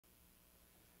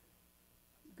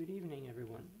Good evening,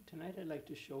 everyone. Tonight I'd like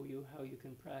to show you how you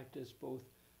can practice both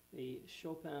the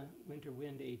Chopin Winter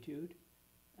Wind Etude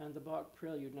and the Bach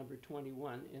Prelude number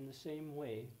 21 in the same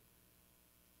way,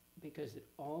 because it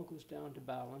all goes down to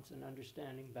balance and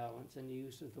understanding balance and the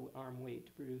use of the arm weight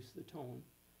to produce the tone,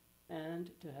 and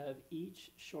to have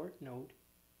each short note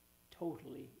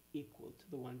totally equal to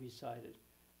the one beside it.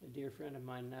 A dear friend of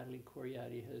mine, Natalie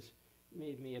Coriati, has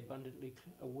made me abundantly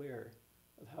aware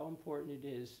of how important it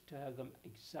is to have them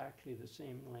exactly the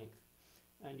same length.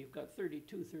 And you've got 30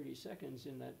 seconds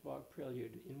in that Bach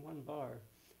Prelude in one bar,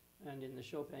 and in the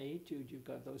Chopin Etude you've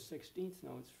got those 16th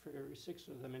notes for 6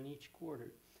 of them in each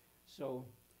quarter. So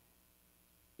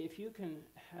if you can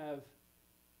have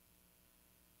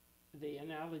the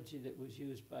analogy that was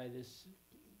used by this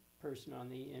person on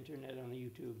the internet, on the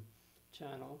YouTube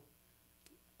channel,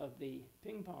 of the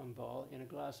ping pong ball in a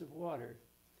glass of water,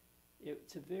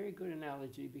 it's a very good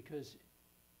analogy because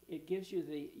it gives you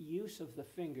the use of the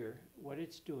finger, what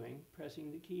it's doing,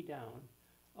 pressing the key down,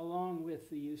 along with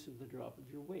the use of the drop of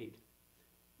your weight.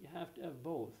 You have to have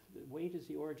both. The weight is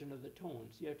the origin of the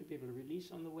tones. You have to be able to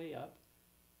release on the way up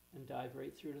and dive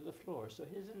right through to the floor. So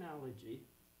his analogy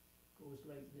goes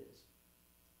like this.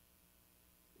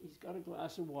 He's got a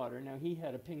glass of water. Now he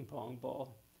had a ping pong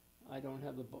ball. I don't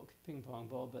have the ping pong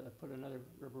ball, but I put another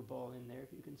rubber ball in there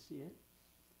if you can see it,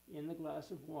 in the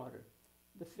glass of water.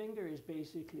 The finger is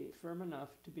basically firm enough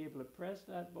to be able to press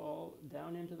that ball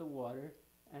down into the water,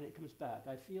 and it comes back.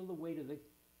 I feel the weight of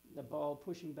the ball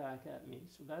pushing back at me.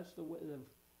 So that's the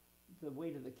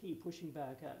weight of the key pushing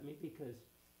back at me, because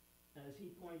as he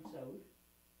points out,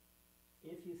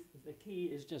 if the key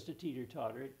is just a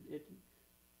teeter-totter, it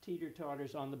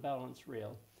teeter-totters on the balance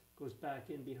rail, goes back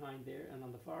in behind there, and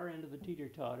on the far end of the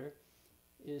teeter-totter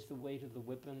is the weight of the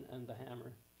whippin and the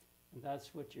hammer. And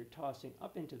that's what you're tossing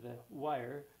up into the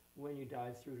wire when you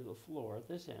dive through to the floor at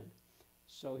this end.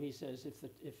 So he says if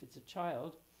it's a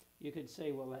child, you could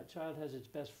say, well, that child has its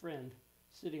best friend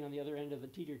sitting on the other end of the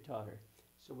teeter-totter.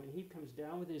 So when he comes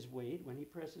down with his weight, when he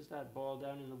presses that ball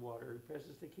down in the water, he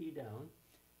presses the key down,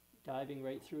 diving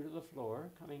right through to the floor,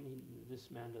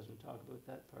 this man doesn't talk about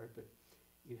that part, but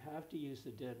you have to use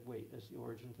the dead weight as the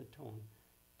origin of the tone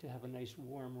to have a nice,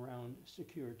 warm, round,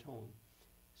 secure tone.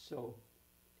 So,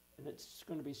 and it's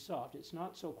going to be soft. It's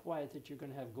not so quiet that you're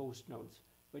going to have ghost notes,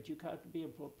 but you have to be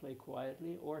able to play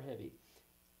quietly or heavy.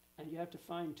 And you have to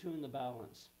fine-tune the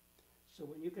balance. So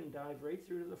when you can dive right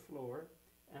through to the floor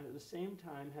and at the same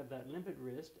time have that limpid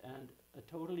wrist and a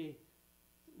totally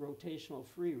rotational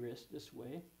free wrist this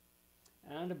way,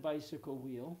 and a bicycle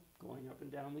wheel going up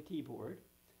and down the keyboard,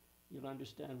 you'll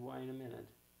understand why in a minute.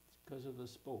 It's because of the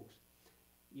spokes.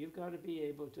 You've got to be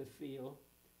able to feel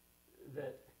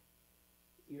that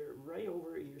you're right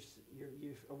over,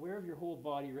 you're aware of your whole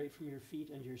body right from your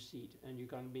feet and your seat, and you're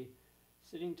going to be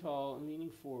sitting tall and leaning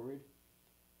forward,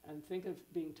 and think of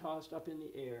being tossed up in the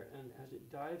air, and as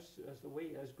it dives,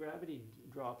 as gravity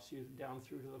drops you down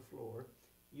through to the floor,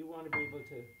 you want to be able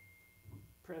to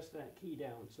press that key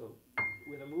down, so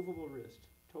with a movable wrist,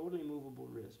 totally movable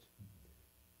wrist.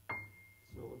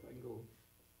 So if I can go.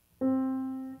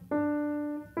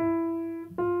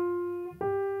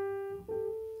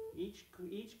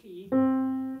 Each key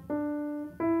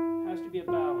has to be a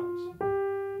balance.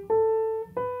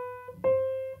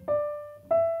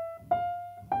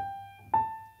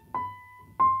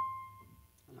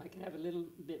 And I can have a little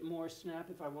bit more snap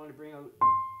if I want to bring out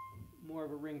more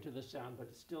of a ring to the sound, but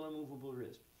it's still a movable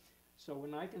wrist. So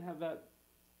when I can have that,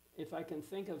 if I can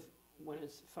think of when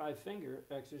it's 5-finger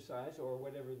exercise or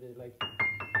whatever they like,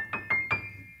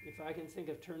 if I can think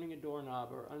of turning a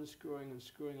doorknob or unscrewing and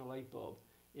screwing a light bulb,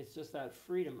 it's just that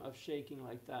freedom of shaking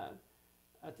like that.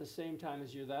 At the same time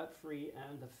as you're that free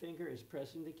and the finger is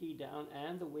pressing the key down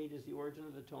and the weight is the origin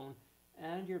of the tone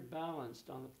and you're balanced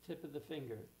on the tip of the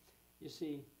finger. You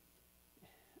see,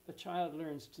 a child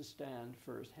learns to stand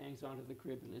first, hangs onto the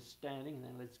crib and is standing, and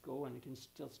then lets go and it can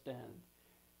still stand.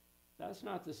 That's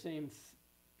not the same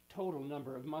total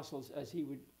number of muscles as he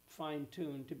would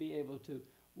fine-tune to be able to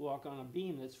walk on a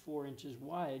beam that's 4 inches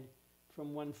wide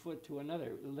from one foot to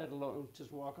another, let alone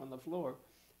just walk on the floor.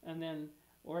 And then,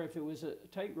 or if it was a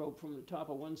tightrope from the top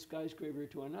of one skyscraper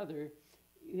to another,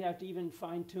 you have to even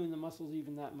fine-tune the muscles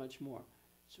even that much more.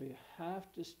 So you have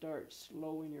to start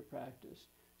slow in your practice.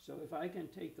 So if I can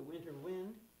take the Winter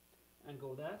Wind and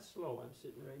go that slow, I'm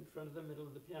sitting right in front of the middle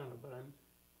of the piano, but I'm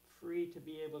free to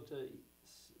be able to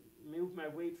move my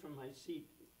weight from my seat,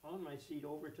 on my seat,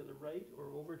 over to the right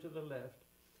or over to the left,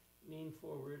 lean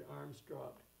forward, arms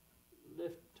dropped,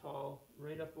 lift tall,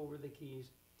 right up over the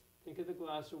keys. Think of the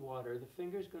glass of water. The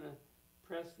finger's going to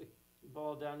press the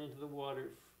ball down into the water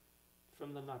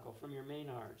from the knuckle, from your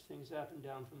main arch. Things happen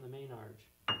down from the main arch.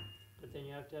 But then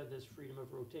you have to have this freedom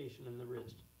of rotation in the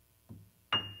wrist.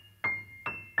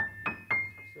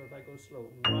 So if I go slow,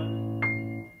 1,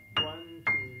 2, 3, 4, 5,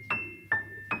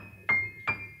 6.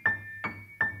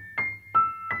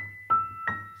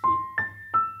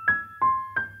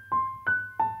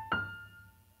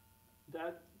 See,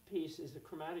 that piece is a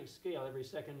chromatic scale every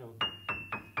second note.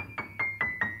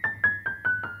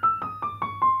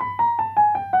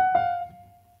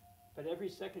 But every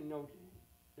second note,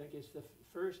 I guess the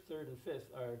first, third, and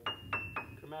fifth are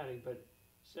chromatic, but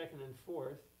second and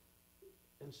fourth,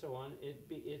 and so on,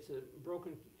 it's a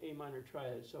broken A minor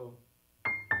triad. So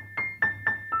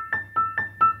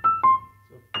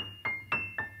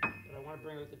but I want to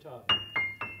bring out the top.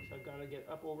 So I've got to get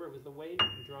up over it with the weight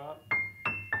and drop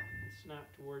and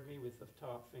snap toward me with the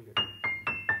top finger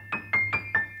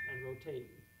and rotate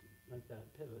like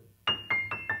that, pivot.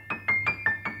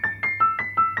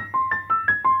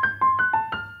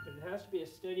 But it has to be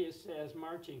as steady as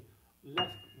marching.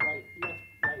 Left, right, left,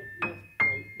 right, left,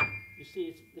 right. You see,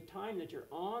 it's the time that you're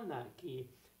on that key,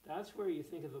 that's where you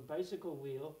think of a bicycle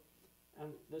wheel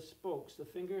and the spokes. The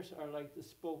fingers are like the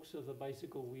spokes of the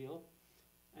bicycle wheel,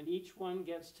 and each one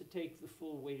gets to take the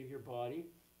full weight of your body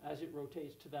as it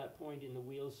rotates to that point in the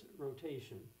wheel's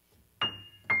rotation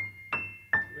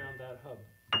around that hub.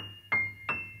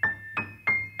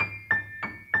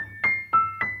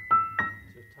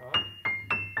 So top.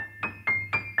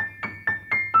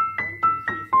 1, 2,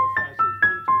 3, 4, 5, 6. 1,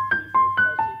 2, 3, 4,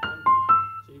 5, 6. 1, 2.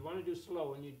 So you want to do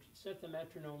slow, and you set the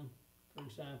metronome, for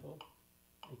example,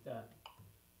 like that.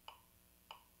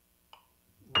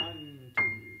 1, 2,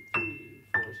 3,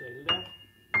 4. Say left,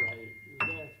 right,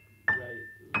 left, right,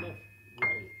 left,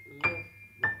 right, left,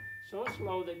 right. So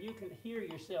slow that you can hear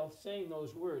yourself saying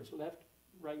those words, left,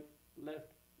 right,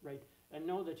 and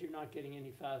know that you're not getting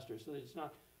any faster, so that it's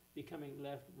not becoming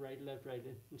left, right, and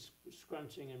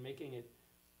scrunching and making it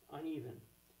uneven.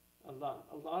 A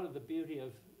lot of the beauty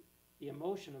of the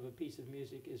emotion of a piece of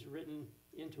music is written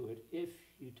into it if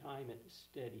you time it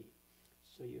steady.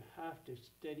 So you have to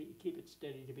keep it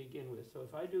steady to begin with. So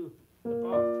if I do the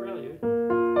Bach Prelude,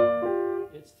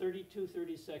 it's 30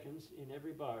 seconds in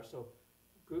every bar. So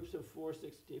groups of 4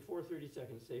 30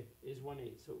 seconds, say, is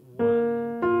 1/8. So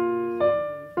 1, 2,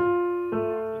 3, 4.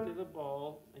 Think of the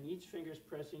ball, and each finger's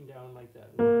pressing down like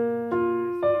that. 1, 2,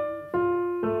 3, 4.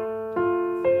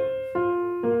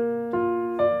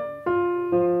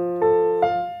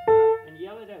 And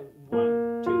yell it out.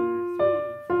 1, 2, 3,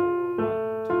 4.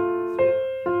 1, 2, 3.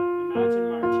 Imagine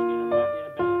marching in a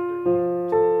band. 1,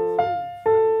 2,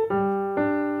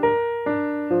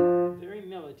 3, 4. Very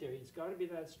military. It's got to be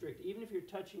that strict. Even if you're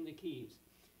touching the keys.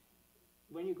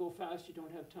 When you go fast, you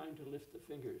don't have time to lift the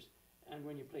fingers. And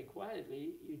when you play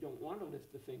quietly, you don't want to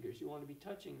lift the fingers. You want to be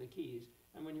touching the keys.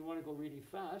 And when you want to go really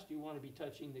fast, you want to be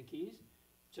touching the keys,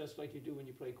 just like you do when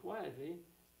you play quietly.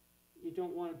 You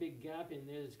don't want a big gap in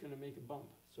there that's going to make a bump.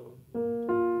 So.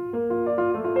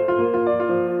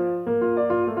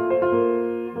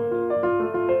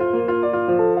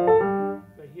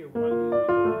 But here, 1, 2, 3,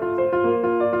 4.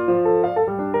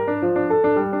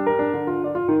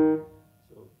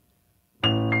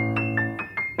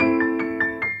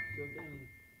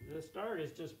 The start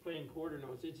is just playing quarter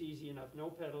notes. It's easy enough. No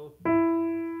pedal.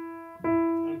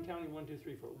 I'm counting 1, 2,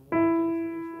 3, 4. 1, 2, 3, 4. 1, 2, 3, 4. 1, 2, 3,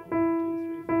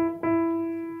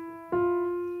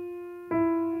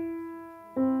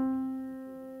 4.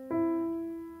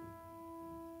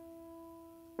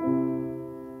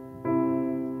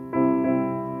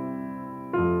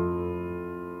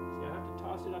 See, I have to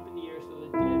toss it up in the air so the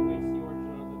dead waits the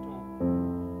origin of the tone.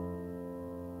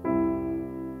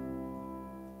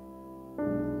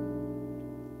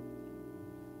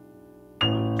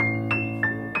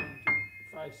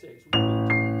 5, 6.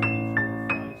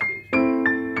 1, 2,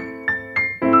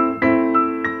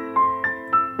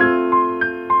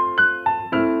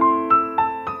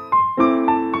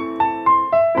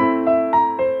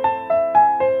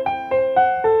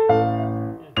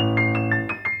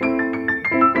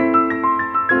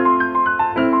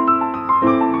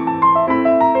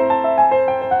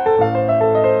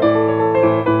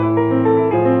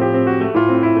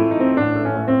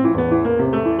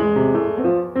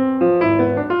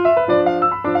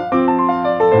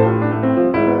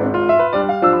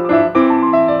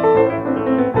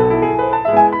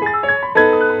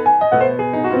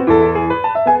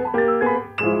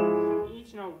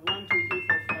 3,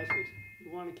 4, 5, 6.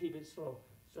 Keep it slow.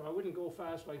 So I wouldn't go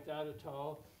fast like that at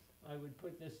all. I would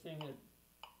put this thing at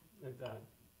like that.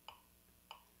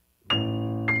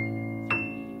 1,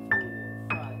 2, 3, 4,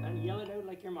 5. And yell it out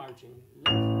like you're marching.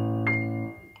 Left,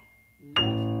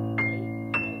 right,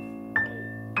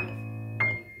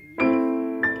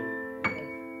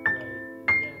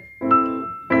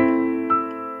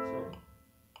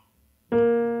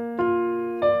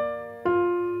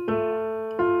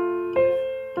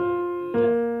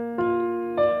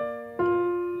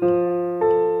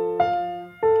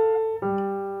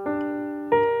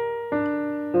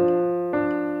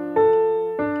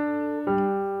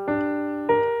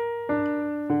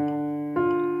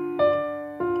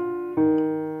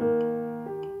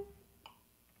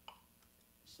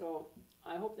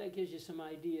 that gives you some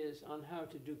ideas on how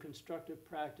to do constructive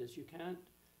practice. You can't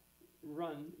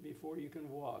run before you can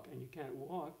walk, and you can't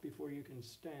walk before you can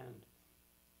stand.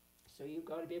 So you've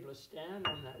got to be able to stand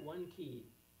on that one key.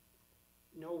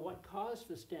 Know what caused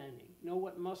the standing. Know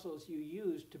what muscles you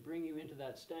used to bring you into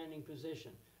that standing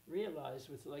position. Realize,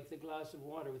 with like the glass of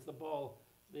water, with the ball,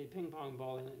 the ping pong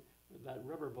ball in it, with that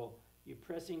rubber ball, you're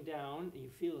pressing down, and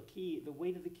you feel the key, the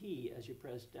weight of the key as you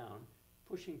press down,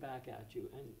 pushing back at you.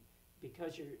 And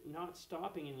because you're not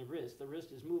stopping in the wrist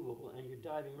is movable, and you're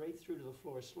diving right through to the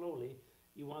floor slowly,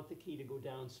 you want the key to go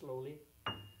down slowly.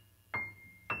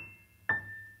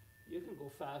 You can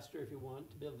go faster if you want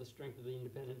to build the strength of the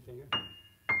independent finger.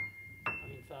 I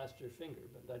mean faster finger,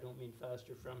 but I don't mean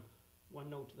faster from one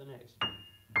note to the next.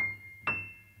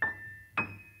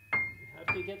 You have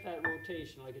to get that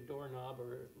rotation like a doorknob,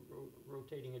 or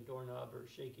rotating a doorknob, or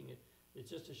shaking it. It's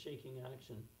just a shaking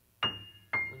action.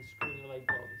 Unscrewing the light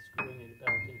bulb, screwing it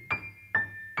back in.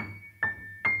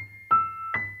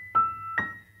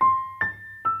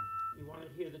 You want to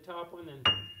hear the top one and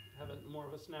have more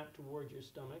of a snap towards your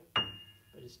stomach,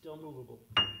 but it's still movable.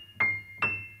 But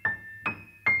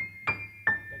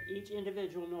each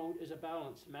individual note is a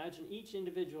balance. Imagine each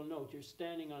individual note, you're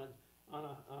standing on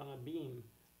a beam,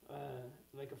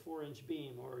 like a 4-inch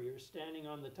beam, or you're standing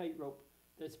on the tightrope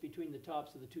that's between the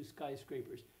tops of the two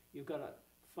skyscrapers. You've got to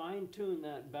fine-tune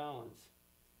that balance,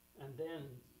 and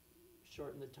then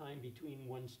shorten the time between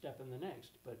one step and the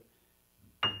next. But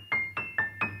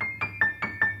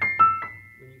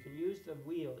when you can use the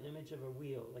wheel, image of a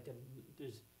wheel, like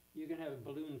you can have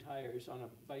balloon tires on a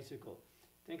bicycle.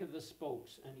 Think of the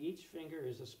spokes, and each finger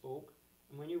is a spoke,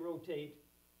 and when you rotate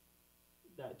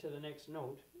that to the next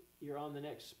note, you're on the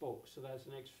next spoke, so that's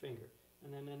the next finger,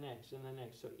 and then the next, and the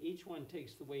next. So each one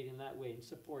takes the weight in that way and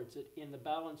supports it in the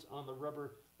balance on the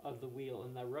rubber of the wheel,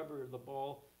 and the rubber of the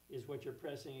ball is what you're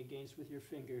pressing against with your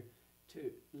finger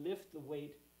to lift the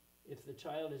weight. If the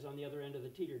child is on the other end of the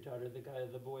teeter-totter,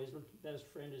 the boy's best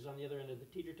friend is on the other end of the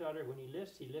teeter-totter. When he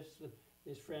lifts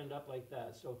his friend up like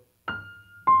that. So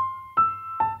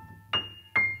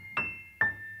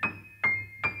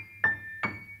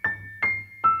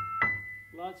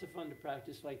lots of fun to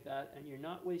practice like that, and you're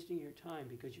not wasting your time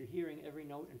because you're hearing every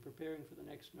note and preparing for the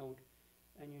next note,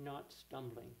 and you're not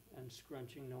stumbling and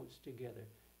scrunching notes together.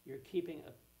 You're keeping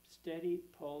a steady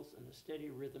pulse and a steady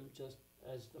rhythm, just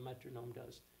as the metronome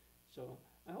does. So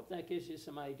I hope that gives you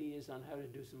some ideas on how to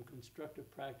do some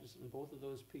constructive practice in both of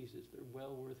those pieces. They're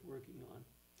well worth working on.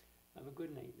 Have a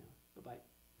good night now. Bye-bye.